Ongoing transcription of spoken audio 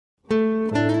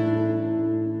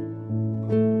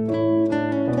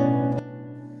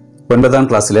9ാം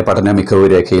ക്ലാസ്സിലെ പഠന മികവ്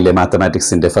രേഖയിലെ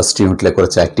മാത്തമാറ്റിക്സിന്റെ ഫസ്റ്റ് യൂണിറ്റിലെ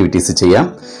കുറച്ച് ആക്ടിവിറ്റീസ് ചെയ്യാം.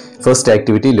 First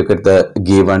activity, look at the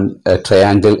given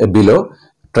triangle below.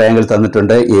 Triangle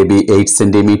തന്നിട്ടുണ്ട്. A B 8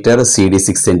 centimetre, C D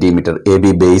 6 centimetre. A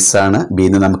B base ആണ്, ബി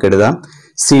എന്ന് നമുക്ക് എഴുതാം.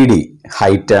 സി ഡി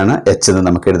ഹൈറ്റ് ആണ്, എച്ച് എന്ന്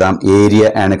നമുക്ക് എഴുതാം.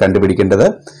 ഏരിയ ആണ് കണ്ടുപിടിക്കേണ്ടത്.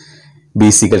 B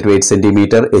is equal to 8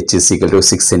 centimetre, H is equal to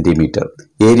 6 centimetre.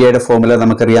 ഏരിയയുടെ ഫോർമുല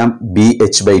നമുക്കറിയാം, B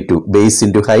H by 2, base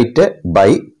into height by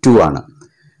 2 ആണ്.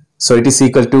 So it is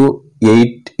equal to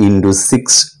 8 into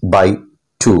 6 by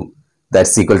 2,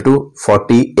 that's equal to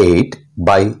 48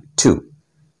 by 2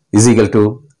 is equal to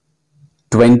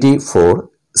 24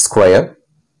 square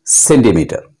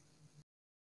centimeter.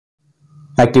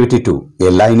 Activity 2,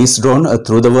 a line is drawn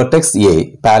through the vertex A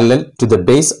parallel to the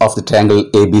base of the triangle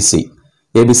ABC.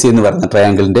 ABC എന്ന് പറയുന്ന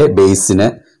ട്രയാങ്കിളിന്റെ ബേസിന്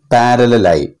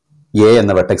പാരലലായി A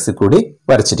എന്ന വെർട്ടെക്സിൽ കൂടി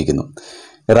വരച്ചിരിക്കുന്നു.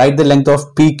 Write the length of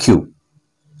PQ,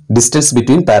 distance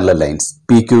between parallel lines.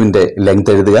 PQ ന്റെ length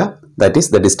എഴുതുക, that is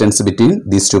the distance between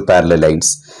these two parallel lines.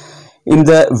 In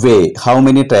the way, how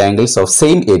many triangles of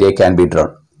same area can be drawn?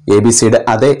 ABCയുടെ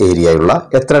അതേ ഏരിയയുള്ള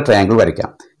എത്ര triangle വരയ്ക്കാം?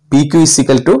 PQ is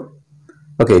equal to,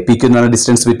 okay, PQ എന്ന് പറഞ്ഞ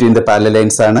distance between the parallel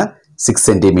lines ആണ്, 6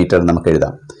 centimetre നമുക്ക്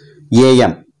എഴുതാം.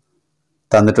 AM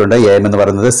തന്നിട്ടുണ്ട്. AM എന്ന്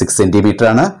പറയുന്നത് 6 സെന്റിമീറ്റർ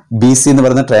ആണ്. BC എന്ന്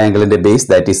പറയുന്ന ട്രയാങ്കിളിന്റെ base,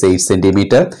 that is 8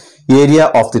 centimetre.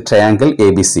 Area of the triangle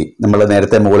ABC നമ്മൾ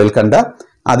നേരത്തെ മുകളിൽ കണ്ട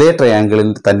അതേ ട്രയാങ്കിളിൽ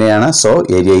തന്നെയാണ്. So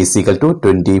area is equal to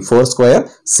 24 square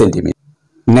centimetre.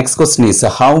 Next question is,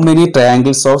 how many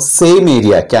triangles of same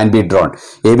area can be drone?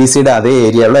 A B സിയുടെ അതേ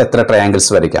ഏരിയയുള്ള എത്ര ട്രയാങ്കിൾസ്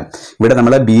വരയ്ക്കാം? ഇവിടെ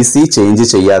നമ്മൾ ബി സി ചേഞ്ച്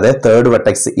ചെയ്യാതെ തേർഡ്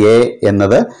വെർട്ടെക്സ് എ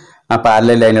എന്നത് ആ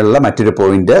പാരലൽ ലൈനിലുള്ള മറ്റൊരു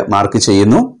പോയിന്റ് മാർക്ക്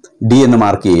ചെയ്യുന്നു, ഡി എന്ന്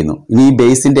മാർക്ക് ചെയ്യുന്നു. ഇനി ഈ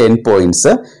ബേസിന്റെ എൻ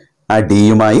പോയിന്റ്സ് ആ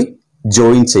ഡിയുമായി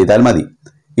ജോയിൻ ചെയ്താൽ മതി.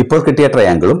 ഇപ്പോൾ കിട്ടിയ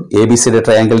ട്രയാങ്കിളും എ ബി സിയുടെ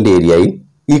ട്രയാങ്കിളിന്റെ ഏരിയയും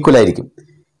ഈക്വൽ ആയിരിക്കും.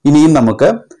 ഇനിയും നമുക്ക്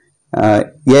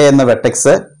എ എന്ന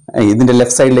വെർട്ടെക്സ് ഇതിന്റെ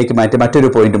ലെഫ്റ്റ് സൈഡിലേക്ക് മാറ്റി മറ്റൊരു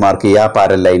പോയിന്റ് മാർക്ക് ചെയ്യുക. ആ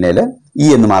പാരലൽ ലൈനിൽ ഇ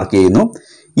എന്ന് മാർക്ക് ചെയ്യുന്നു.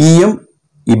 ഇയും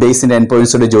ഈ ബേസിന്റെ എൻ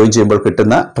പോയിന്റ്സോട് ജോയിൻ ചെയ്യുമ്പോൾ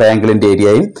കിട്ടുന്ന ട്രയാങ്കിളിന്റെ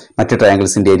ഏരിയയും മറ്റു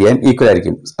ട്രയാങ്കിൾസിന്റെ ഏരിയയും ഈക്വൽ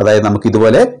ആയിരിക്കും. അതായത് നമുക്ക്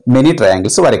ഇതുപോലെ മെനി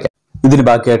ട്രയാങ്കിൾസ് വരയ്ക്കാം. ഇതിന്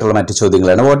ബാക്കിയായിട്ടുള്ള മറ്റു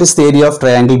ചോദ്യങ്ങളാണ്. What is the area of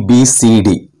triangle B C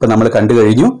D? ഇപ്പൊ നമ്മൾ കണ്ടു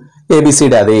കഴിഞ്ഞു. എ ബി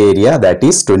സിയുടെ അതേ area,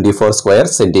 that is 24 square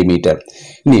centimetre.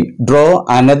 ഇനി draw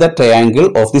another triangle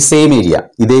of the same area.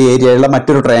 ഇതേ ഏരിയയുള്ള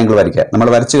മറ്റൊരു ട്രയാങ്കിൾ വരയ്ക്കുക. നമ്മൾ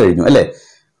വരച്ചു കഴിഞ്ഞു അല്ലെ?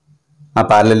 ആ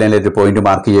പാരലൽ ലൈനിൽ ഒരു പോയിന്റ്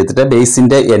മാർക്ക് ചെയ്തിട്ട്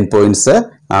ബേസിന്റെ എൻ പോയിന്റ്സ്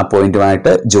ആ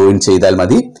പോയിന്റുമായിട്ട് ജോയിൻ ചെയ്താൽ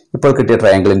മതി. ഇപ്പോൾ കിട്ടിയ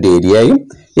ട്രയാങ്കിളിന്റെ ഏരിയയും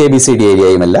എ ബി സി ഡി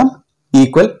ഏരിയയും എല്ലാം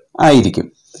ഈക്വൽ ആയിരിക്കും.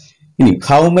 ഇനി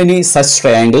how many such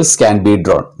triangles can be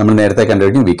drone? നമ്മൾ നേരത്തെ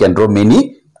കണ്ടുകഴിഞ്ഞു. We can draw many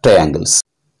triangles.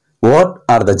 What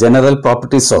are the general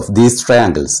properties of these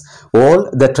triangles? All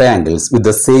the triangles with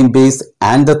the same base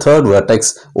and the third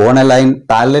vertex on a line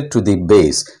parallel to the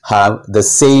base have the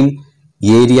same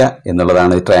area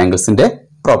എന്നുള്ളതാണ് ട്രയാങ്കിൾസിന്റെ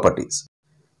properties.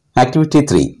 Activity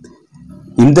 3.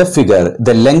 In the figure,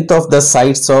 the length of the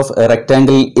sides of a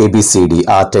rectangle ABCD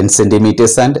are 10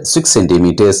 centimeters and 6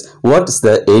 centimeters. What is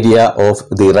the area of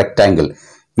the rectangle?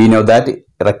 We know that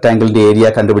rectangle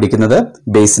area കണ്ടുപിടിക്കുന്നത്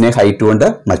ബേസിനെ height കൊണ്ട്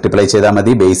multiply ചെയ്താൽ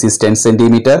മതി. Base is 10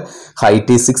 centimeter,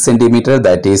 height is 6 centimeter,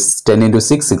 that is 10 into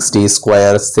 6, 60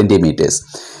 square centimeters.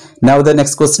 Now the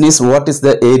next question is, what is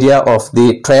the area of the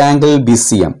triangle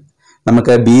BCM?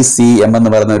 നമുക്ക് B C M എന്ന്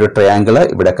പറയുന്ന ഒരു triangle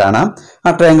ഇവിടെ കാണാം. ആ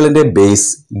ട്രയാങ്കിളിന്റെ base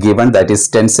given, that is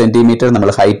 10 centimetre. നമ്മൾ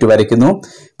height വരയ്ക്കുന്നു.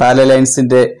 പാരലൽ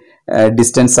ലൈൻസിന്റെ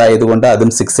ഡിസ്റ്റൻസ് ആയതുകൊണ്ട് അതും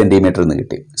 6 സെന്റിമീറ്റർ എന്ന്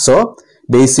കിട്ടി. So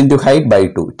base into height by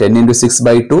 2, 10 into 6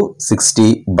 by 2, 60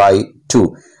 by 2,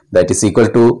 that is equal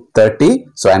to 30.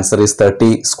 So answer is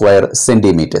 30 square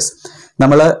centimetres.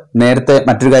 നമ്മൾ നേരത്തെ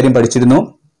മറ്റൊരു കാര്യം പഠിച്ചിരുന്നു.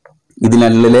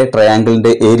 ഇതിനുള്ളിലെ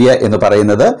ട്രയാങ്കിളിന്റെ ഏരിയ എന്ന്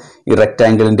പറയുന്നത് ഈ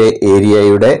റെക്ടാങ്കിളിന്റെ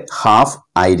ഏരിയയുടെ ഹാഫ്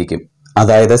ആയിരിക്കും.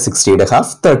 അതായത് 60യുടെ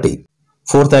half 30.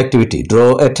 Fourth activity, draw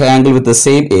a triangle with the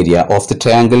same area of the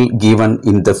triangle given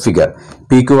in the figure.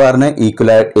 PQRന്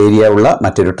equal area ഉള്ള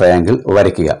മറ്റൊരു ട്രയാങ്കിൾ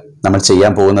വരയ്ക്കുക. നമ്മൾ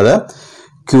ചെയ്യാൻ പോകുന്നത്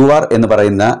QR എന്ന്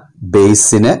പറയുന്ന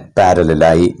ബേസിന്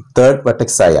പാരലലായി തേർഡ്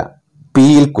വെർട്ടെക്സ് ആയ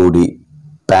പിയിൽ കൂടി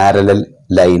പാരലൽ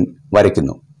ലൈൻ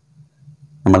വരയ്ക്കുന്നു.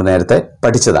 നമ്മൾ നേരത്തെ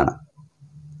പഠിച്ചതാണ്.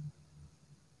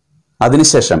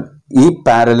 അതിനുശേഷം ഈ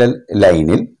പാരലൽ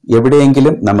ലൈനിൽ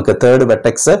എവിടെയെങ്കിലും നമുക്ക് തേർഡ്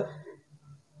വെർട്ടെക്സ്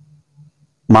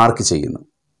മാർക്ക് ചെയ്യുന്നു.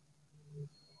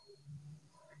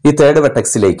 ഈ തേർഡ്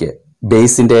വെർട്ടെക്സിലേക്ക്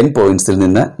ബേസിന്റെ എൻ പോയിന്റ്സിൽ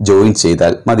നിന്ന് ജോയിൻ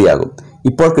ചെയ്താൽ മതിയാകും.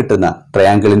 ഇപ്പോൾ കിട്ടുന്ന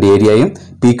ട്രയാങ്കിളിന്റെ ഏരിയയും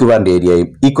PQRന്റെ ഏരിയയും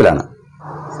ഈക്വൽ ആണ്.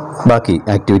 ബാക്കി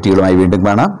ആക്ടിവിറ്റികളുമായി വീണ്ടും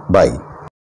കാണാം. ബൈ.